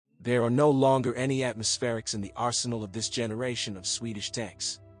There are no longer any atmospherics in the arsenal of this generation of Swedish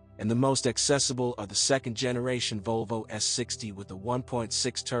tanks, and the most accessible are the second-generation Volvo S60 with the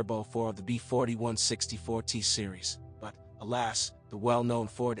 1.6 turbo 4 of the B4164 T series. But, alas, the well-known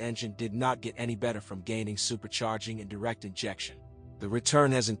Ford engine did not get any better from gaining supercharging and direct injection. The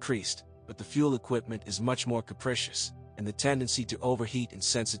return has increased, but the fuel equipment is much more capricious, and the tendency to overheat and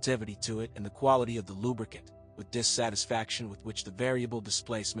sensitivity to it and the quality of the lubricant, with dissatisfaction with which the variable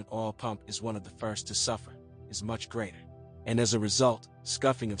displacement oil pump is one of the first to suffer, is much greater. And as a result,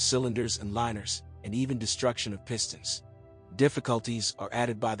 scuffing of cylinders and liners, and even destruction of pistons. Difficulties are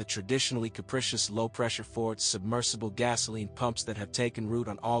added by the traditionally capricious low-pressure Ford submersible gasoline pumps that have taken root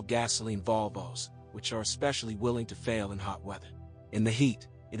on all gasoline Volvos, which are especially willing to fail in hot weather. In the heat,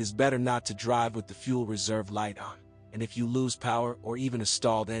 it is better not to drive with the fuel reserve light on, and if you lose power or even a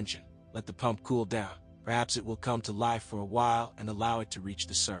stalled engine, let the pump cool down. Perhaps it will come to life for a while and allow it to reach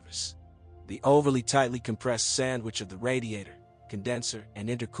the surface. The overly tightly compressed sandwich of the radiator, condenser, and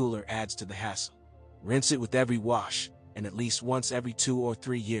intercooler adds to the hassle. Rinse it with every wash, and at least once every 2 or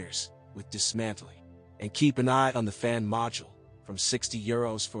 3 years, with dismantling. And keep an eye on the fan module, from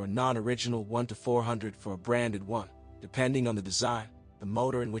 €60 for a non-original one to €400 for a branded one, depending on the design, the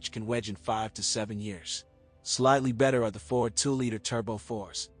motor in which can wedge in 5 to 7 years. Slightly better are the Ford 2-liter Turbo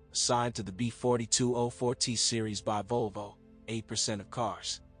 4s, assigned to the B4204T series by Volvo, 8% of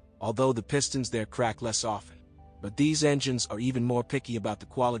cars. Although the pistons there crack less often. But these engines are even more picky about the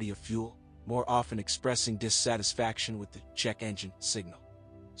quality of fuel, more often expressing dissatisfaction with the check engine signal.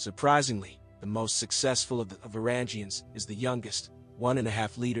 Surprisingly, the most successful of the Varangians is the youngest,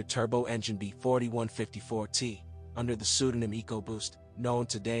 1.5-liter turbo engine B4154T, under the pseudonym EcoBoost, known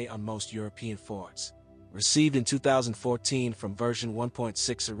today on most European Fords. Received in 2014 from version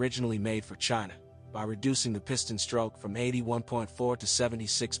 1.6 originally made for China, by reducing the piston stroke from 81.4 to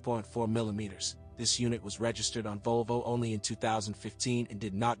 76.4 millimeters. This unit was registered on Volvo only in 2015 and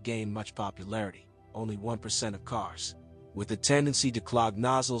did not gain much popularity, only 1% of cars. With a tendency to clog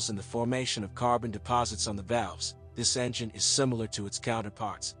nozzles and the formation of carbon deposits on the valves, this engine is similar to its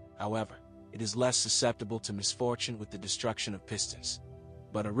counterparts. However, it is less susceptible to misfortune with the destruction of pistons.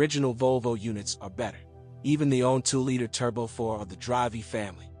 But original Volvo units are better. Even the own 2-liter Turbo 4 of the Drive-E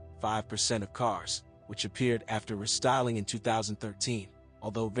family, 5% of cars, which appeared after restyling in 2013,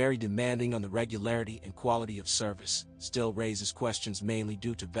 although very demanding on the regularity and quality of service, still raises questions mainly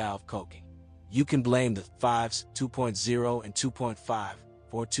due to valve coking. You can blame the 5s, 2.0 and 2.5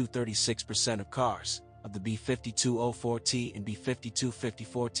 for 36% of cars of the B5204T and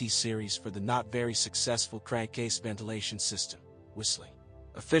B5254T series for the not very successful crankcase ventilation system, whistling.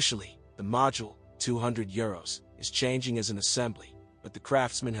 Officially, the module, €200, is changing as an assembly, but the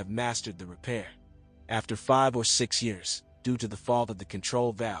craftsmen have mastered the repair. After 5 or 6 years, due to the fault of the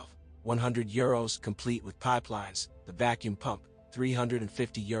control valve, €100 complete with pipelines, the vacuum pump,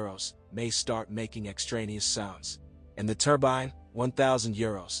 €350, may start making extraneous sounds. And the turbine,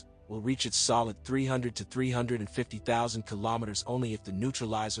 €1,000, will reach its solid 300 to 350,000 kilometers only if the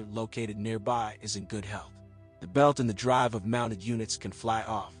neutralizer located nearby is in good health. The belt and the drive of mounted units can fly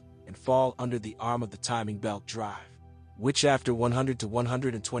off and fall under the arm of the timing belt drive, which after 100 to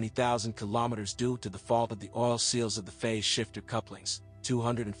 120,000 kilometers due to the fault of the oil seals of the phase shifter couplings,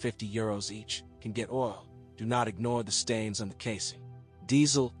 €250 each, can get oil. Do not ignore the stains on the casing.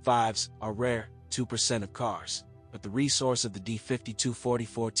 Diesel 5s are rare, 2% of cars, but the resource of the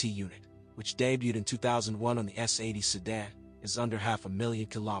D5244T unit, which debuted in 2001 on the S80 sedan, is under 500,000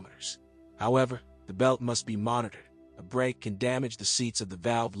 kilometers. However, the belt must be monitored. A break can damage the seats of the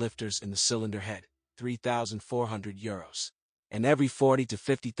valve lifters in the cylinder head, €3,400. And every 40 to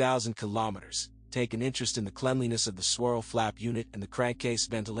 50,000 kilometers, take an interest in the cleanliness of the swirl flap unit and the crankcase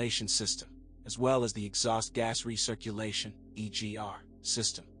ventilation system, as well as the exhaust gas recirculation (EGR)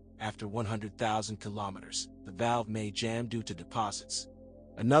 system. After 100,000 kilometers, the valve may jam due to deposits.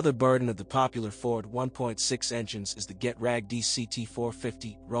 Another burden of the popular Ford 1.6 engines is the Getrag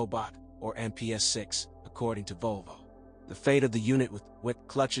DCT450 robot, or MPS6, according to Volvo. The fate of the unit with wet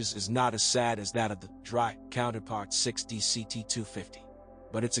clutches is not as sad as that of the dry counterpart 6 DCT250.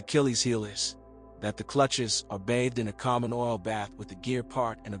 But its Achilles heel is that the clutches are bathed in a common oil bath with a gear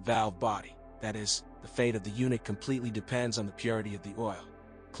part and a valve body. That is, the fate of the unit completely depends on the purity of the oil.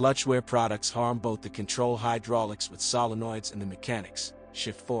 Clutchwear products harm both the control hydraulics with solenoids and the mechanics,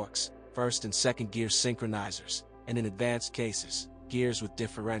 shift forks, first and second gear synchronizers, and in advanced cases, gears with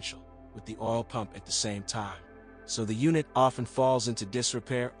differential, with the oil pump at the same time. So the unit often falls into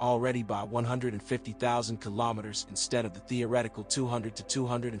disrepair already by 150,000 kilometers instead of the theoretical 200 to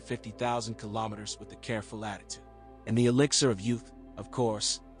 250,000 kilometers with a careful attitude. And the elixir of youth, of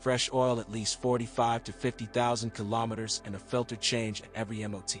course, fresh oil at least 45 to 50,000 kilometers, and a filter change at every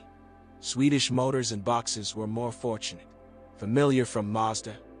MOT. Swedish motors and boxes were more fortunate. Familiar from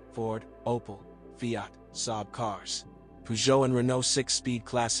Mazda, Ford, Opel, Fiat, Saab cars. Peugeot and Renault 6-speed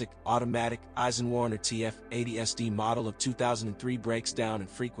classic automatic Eisenwarner TF80 SD model of 2003 breaks down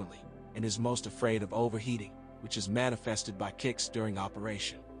infrequently and is most afraid of overheating, which is manifested by kicks during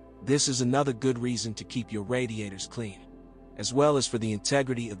operation. This is another good reason to keep your radiators clean, as well as for the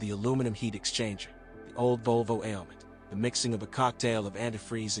integrity of the aluminum heat exchanger. The old Volvo ailment, the mixing of a cocktail of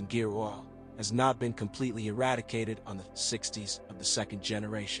antifreeze and gear oil, has not been completely eradicated on the 60s of the second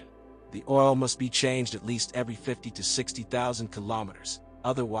generation. The oil must be changed at least every 50 to 60,000 kilometers,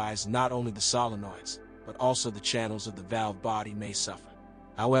 otherwise not only the solenoids, but also the channels of the valve body may suffer.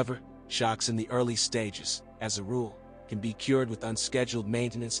 However, shocks in the early stages, as a rule, can be cured with unscheduled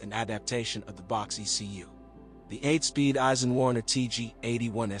maintenance and adaptation of the box ECU. The 8-speed Eisenwarner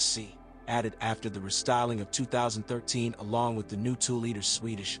TG81SC, added after the restyling of 2013 along with the new 2-liter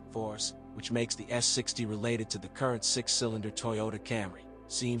Swedish Force, which makes the S60 related to the current 6-cylinder Toyota Camry,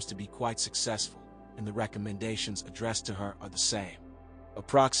 seems to be quite successful, and the recommendations addressed to her are the same.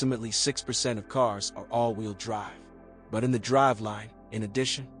 Approximately 6% of cars are all-wheel drive. But in the driveline, in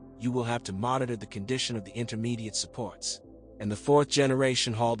addition, you will have to monitor the condition of the intermediate supports. And the 4th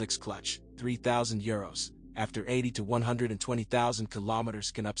generation Haldex clutch, €3,000, after 80 to 120,000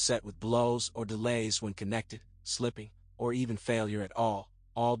 kilometers can upset with blows or delays when connected, slipping, or even failure at all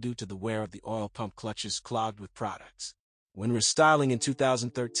due to the wear of the oil pump clutches clogged with products. When restyling in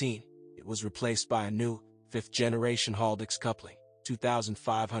 2013, it was replaced by a new, 5th generation Haldex coupling,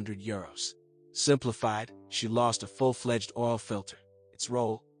 €2,500. Simplified, she lost a full-fledged oil filter. Its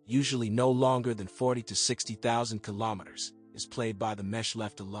role, usually no longer than 40 to 60,000 kilometers, is played by the mesh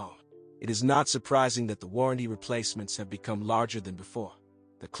left alone. It is not surprising that the warranty replacements have become larger than before.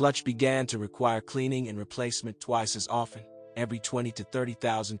 The clutch began to require cleaning and replacement twice as often, every 20 to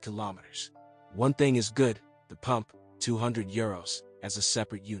 30,000 kilometers. One thing is good, the pump, €200, as a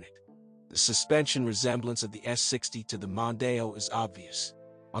separate unit. The suspension resemblance of the S60 to the Mondeo is obvious.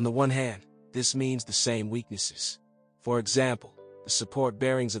 On the one hand, this means the same weaknesses. For example, the support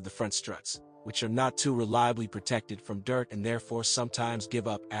bearings of the front struts, which are not too reliably protected from dirt and therefore sometimes give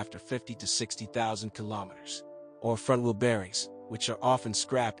up after 50 to 60,000 kilometers. Or front wheel bearings, which are often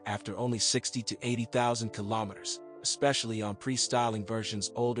scrapped after only 60 to 80,000 kilometers, especially on pre-styling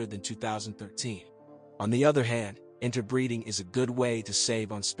versions older than 2013. On the other hand, interbreeding is a good way to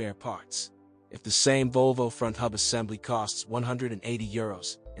save on spare parts. If the same Volvo front hub assembly costs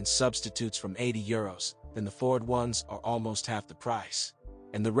 €180 and substitutes from €80, then the Ford ones are almost half the price.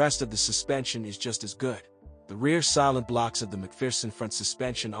 And the rest of the suspension is just as good. The rear silent blocks of the McPherson front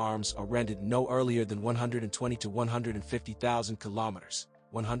suspension arms are rented no earlier than 120 to 150,000 kilometers,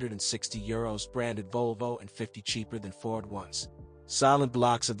 €160 branded Volvo and 50 cheaper than Ford ones. Silent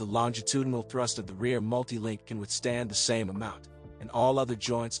blocks of the longitudinal thrust of the rear multi-link can withstand the same amount, and all other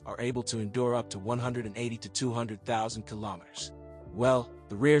joints are able to endure up to 180 to 200,000 kilometers. Well,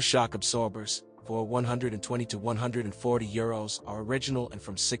 the rear shock absorbers, for 120 to €140, are original and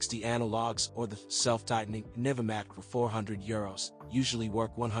from 60 analogs, or the self-tightening Nivomac for €400, usually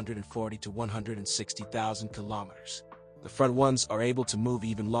work 140 to 160,000 kilometers. The front ones are able to move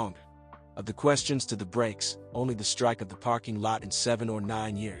even longer. Of the questions to the brakes, only the strike of the parking lot in 7 or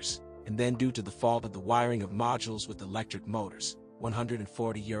 9 years, and then due to the fault of the wiring of modules with electric motors,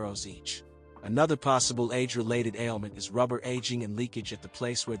 €140 each. Another possible age-related ailment is rubber aging and leakage at the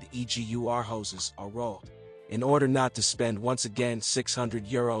place where the EGUR hoses are rolled. In order not to spend once again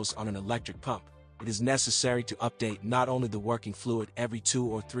 €600 on an electric pump, it is necessary to update not only the working fluid every 2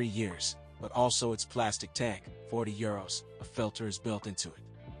 or 3 years, but also its plastic tank, €40. A filter is built into it.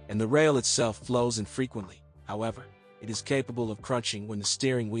 And the rail itself flows infrequently. However, it is capable of crunching when the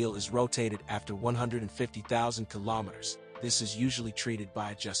steering wheel is rotated after 150,000 kilometers. This is usually treated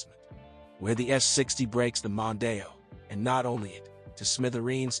by adjustment. Where the S60 breaks the Mondeo, and not only it, to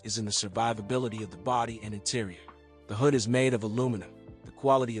smithereens is in the survivability of the body and interior. The hood is made of aluminum. The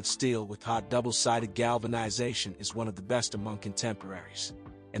quality of steel with hot double-sided galvanization is one of the best among contemporaries.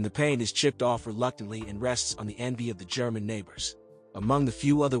 And the paint is chipped off reluctantly and rests on the envy of the German neighbors. Among the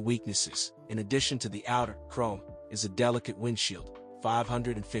few other weaknesses, in addition to the outer chrome, is a delicate windshield,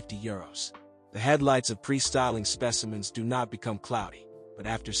 €550. The headlights of pre-styling specimens do not become cloudy, but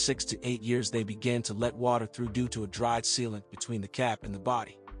after 6 to 8 years they begin to let water through due to a dried sealant between the cap and the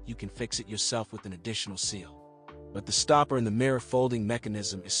body. You can fix it yourself with an additional seal. But the stopper in the mirror folding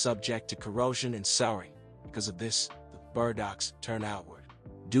mechanism is subject to corrosion and souring. Because of this, the burdocks turn outward.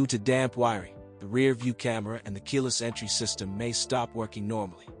 Due to damp wiring, the rear view camera and the keyless entry system may stop working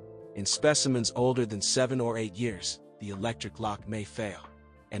normally. In specimens older than 7 or 8 years, the electric lock may fail.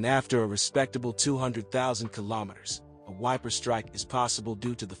 And after a respectable 200,000 kilometers, a wiper strike is possible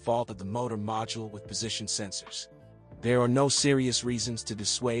due to the fault of the motor module with position sensors. There are no serious reasons to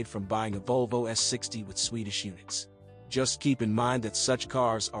dissuade from buying a Volvo S60 with Swedish units. Just keep in mind that such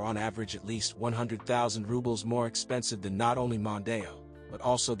cars are on average at least 100,000 rubles more expensive than not only Mondeo, but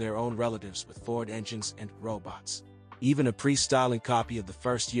also their own relatives with Ford engines and robots. Even a pre-styling copy of the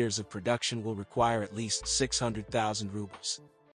first years of production will require at least 600,000 rubles.